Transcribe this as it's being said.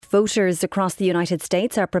Voters across the United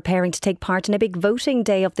States are preparing to take part in a big voting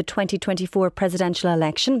day of the 2024 presidential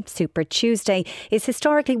election. Super Tuesday is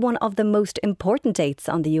historically one of the most important dates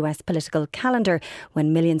on the US political calendar,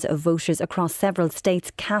 when millions of voters across several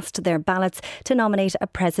states cast their ballots to nominate a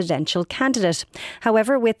presidential candidate.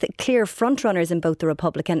 However, with clear frontrunners in both the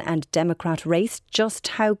Republican and Democrat race, just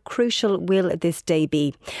how crucial will this day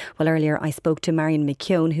be? Well, earlier I spoke to Marion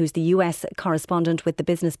McKeone, who's the US correspondent with the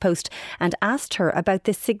Business Post, and asked her about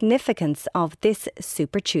the significance of this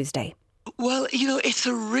Super Tuesday. Well, it's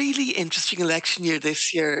a really interesting election year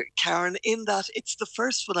this year, Karen, in that it's the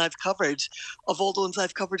first one I've covered of all the ones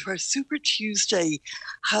I've covered where Super Tuesday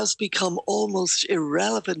has become almost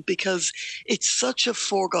irrelevant because it's such a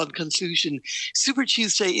foregone conclusion. Super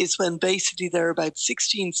Tuesday is when basically there are about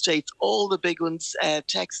 16 states, all the big ones,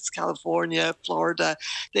 Texas, California, Florida,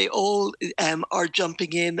 they all are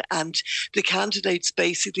jumping in, and the candidates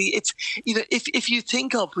basically, it's, if you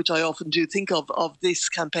think of, which I often do, think of this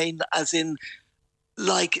campaign as in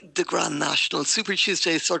like the Grand National. Super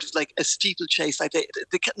Tuesday is sort of like a steeplechase. Like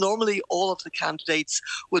normally all of the candidates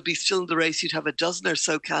would be still in the race. You'd have a dozen or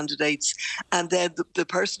so candidates. And then the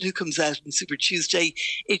person who comes out on Super Tuesday,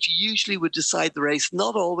 it usually would decide the race.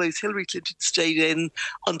 Not always. Hillary Clinton stayed in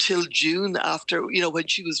until June after, when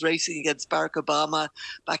she was racing against Barack Obama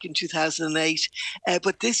back in 2008.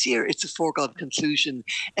 But this year it's a foregone conclusion.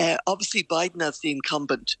 Obviously Biden, as the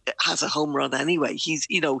incumbent, has a home run anyway. He's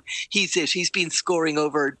it. He's been scoring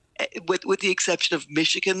over, with the exception of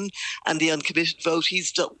Michigan and the uncommitted vote,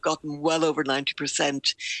 he's gotten well over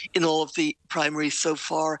 90% in all of the primaries so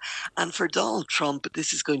far. And for Donald Trump,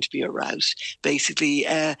 this is going to be a rout. Basically,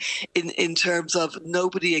 in terms of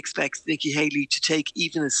nobody expects Nikki Haley to take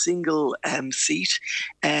even a single seat.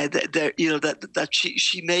 That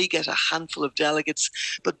she may get a handful of delegates,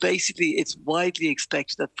 but basically it's widely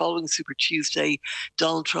expected that following Super Tuesday,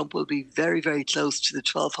 Donald Trump will be very, very close to the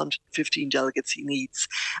 1,215 delegates he needs.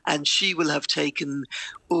 And she will have taken,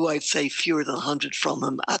 I'd say fewer than 100 from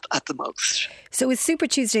him at the most. So is Super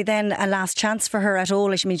Tuesday then a last chance for her at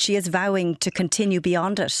all? I mean, she is vowing to continue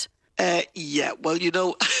beyond it. Yeah, well,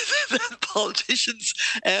 politicians,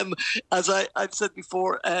 as I've said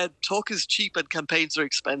before, talk is cheap and campaigns are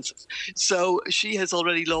expensive. So she has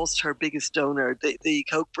already lost her biggest donor, the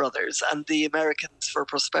Koch brothers and the Americans for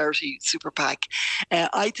Prosperity Super PAC.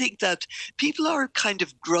 I think that people are kind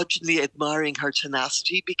of grudgingly admiring her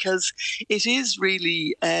tenacity because it is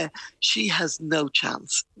really, she has no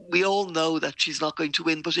chance. We all know that she's not going to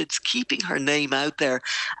win, but it's keeping her name out there,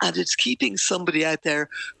 and it's keeping somebody out there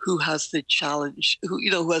who has the challenge,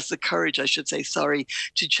 who has the courage, I should say,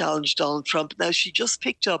 to challenge Donald Trump. Now, she just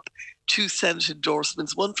picked up 2 Senate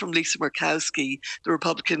endorsements, one from Lisa Murkowski, the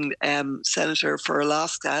Republican senator for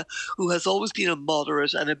Alaska, who has always been a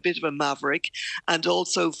moderate and a bit of a maverick, and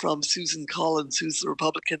also from Susan Collins, who's the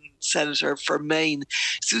Republican senator for Maine.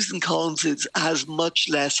 Susan Collins has much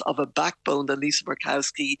less of a backbone than Lisa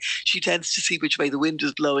Murkowski. She tends to see which way the wind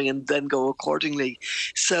is blowing and then go accordingly.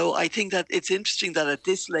 So I think that it's interesting that at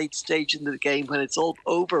this late stage in the game, when it's all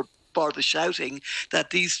over, bar the shouting,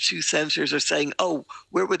 that these 2 senators are saying,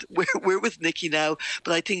 we're with Nikki now.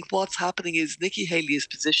 But I think what's happening is Nikki Haley is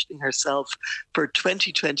positioning herself for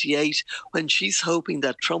 2028, when she's hoping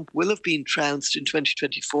that Trump will have been trounced in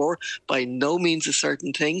 2024, by no means a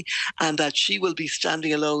certain thing, and that she will be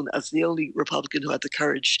standing alone as the only Republican who had the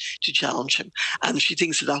courage to challenge him. And she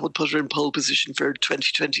thinks that would put her in pole position for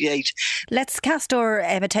 2028. Let's cast our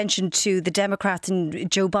attention to the Democrats and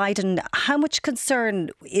Joe Biden. How much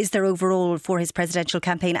concern is there overall for his presidential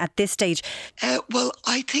campaign at this stage? Well,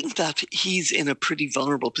 I think that he's in a pretty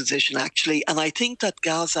vulnerable position, actually. And I think that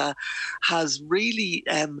Gaza has really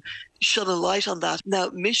shone a light on that.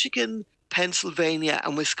 Now, Michigan, Pennsylvania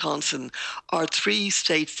and Wisconsin are 3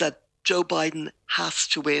 states that Joe Biden has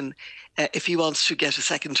to win if he wants to get a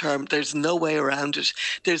second term. There's no way around it.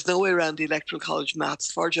 There's no way around the Electoral College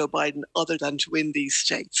maths for Joe Biden other than to win these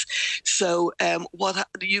states. So what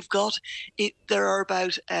you've got, there are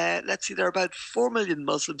about, there are about 4 million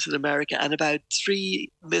Muslims in America and about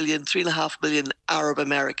 3.5 million Arab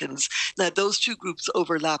Americans. Now, those two groups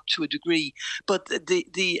overlap to a degree, but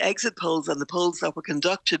the exit polls and the polls that were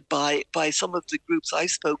conducted by some of the groups I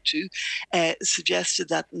spoke to suggested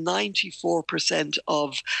that 94%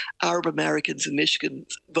 of Arab Americans in Michigan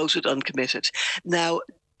voted uncommitted. Now,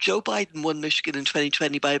 Joe Biden won Michigan in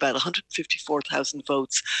 2020 by about 154,000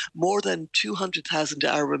 votes. More than 200,000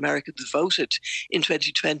 Arab Americans voted in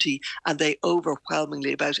 2020, and they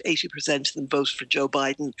overwhelmingly, about 80% of them, voted for Joe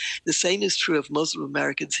Biden. The same is true of Muslim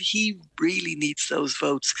Americans. He really needs those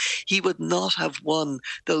votes. He would not have won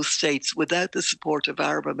those states without the support of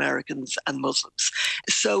Arab Americans and Muslims.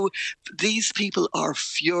 So these people are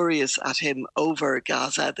furious at him over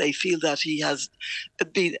Gaza. They feel that he has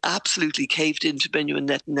been absolutely caved into Benjamin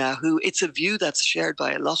Netanyahu. It's a view that's shared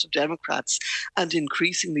by a lot of Democrats, and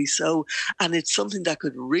increasingly so. And it's something that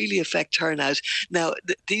could really affect turnout. Now,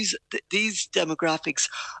 these demographics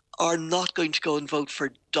are not going to go and vote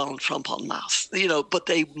for Donald Trump en masse, but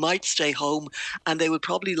they might stay home, and they would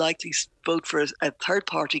probably likely vote for a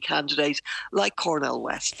third-party candidate like Cornel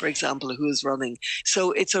West, for example, who is running.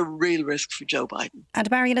 So it's a real risk for Joe Biden. And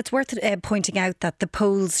Marion, it's worth pointing out that the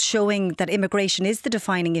polls showing that immigration is the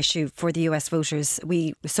defining issue for the US voters.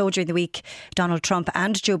 We saw during the week Donald Trump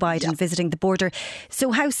and Joe Biden visiting the border.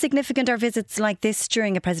 So how significant are visits like this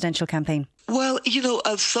during a presidential campaign? Well,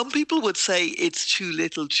 as some people would say, it's too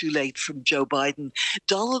little too late from Joe Biden.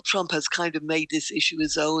 Donald Trump has kind of made this issue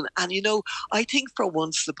his own. And, I think for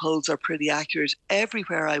once the polls are pretty accurate.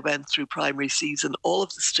 Everywhere I went through primary season, all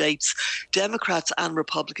of the states, Democrats and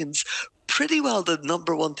Republicans, pretty well the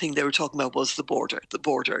number one thing they were talking about was the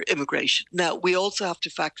border, immigration. Now, we also have to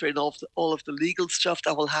factor in all of the legal stuff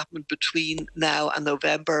that will happen between now and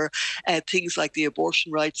November, things like the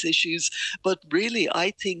abortion rights issues. But really,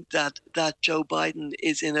 I think that Joe Biden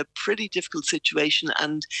is in a pretty difficult situation,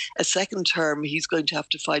 and a second term, he's going to have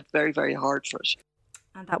to fight very, very hard for it.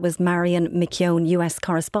 And that was Marion McKeone, US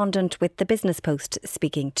correspondent with the Business Post,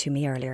 speaking to me earlier.